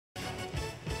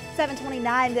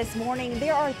7:29 this morning.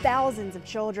 There are thousands of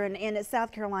children in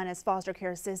South Carolina's foster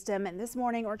care system, and this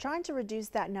morning we're trying to reduce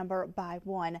that number by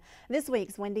one. This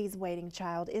week's Wendy's waiting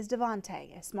child is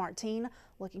Devonte, a smart teen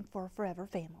looking for a forever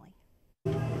family.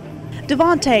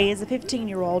 Devonte is a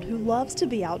 15-year-old who loves to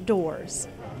be outdoors.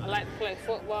 I like to play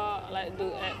football. I like to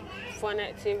do fun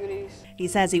activities. He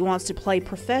says he wants to play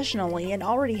professionally and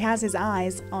already has his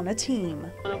eyes on a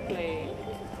team. I want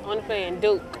to play in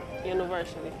Duke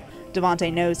University.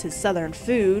 Devonte knows his southern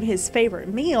food, his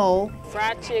favorite meal,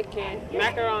 fried chicken,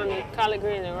 macaroni, collard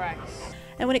greens, and rice.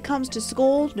 And when it comes to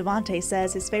school, Devonte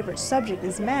says his favorite subject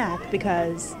is math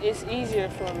because it's easier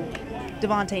for me.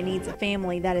 Devonte needs a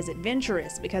family that is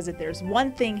adventurous because if there's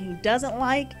one thing he doesn't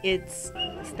like, it's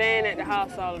staying at the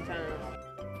house all the time.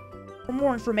 For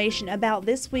more information about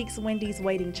this week's Wendy's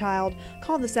waiting child,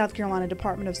 call the South Carolina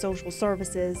Department of Social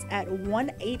Services at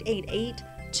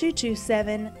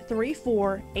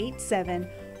 1-888-227-3487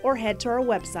 or head to our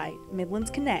website,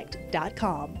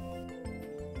 midlandsconnect.com.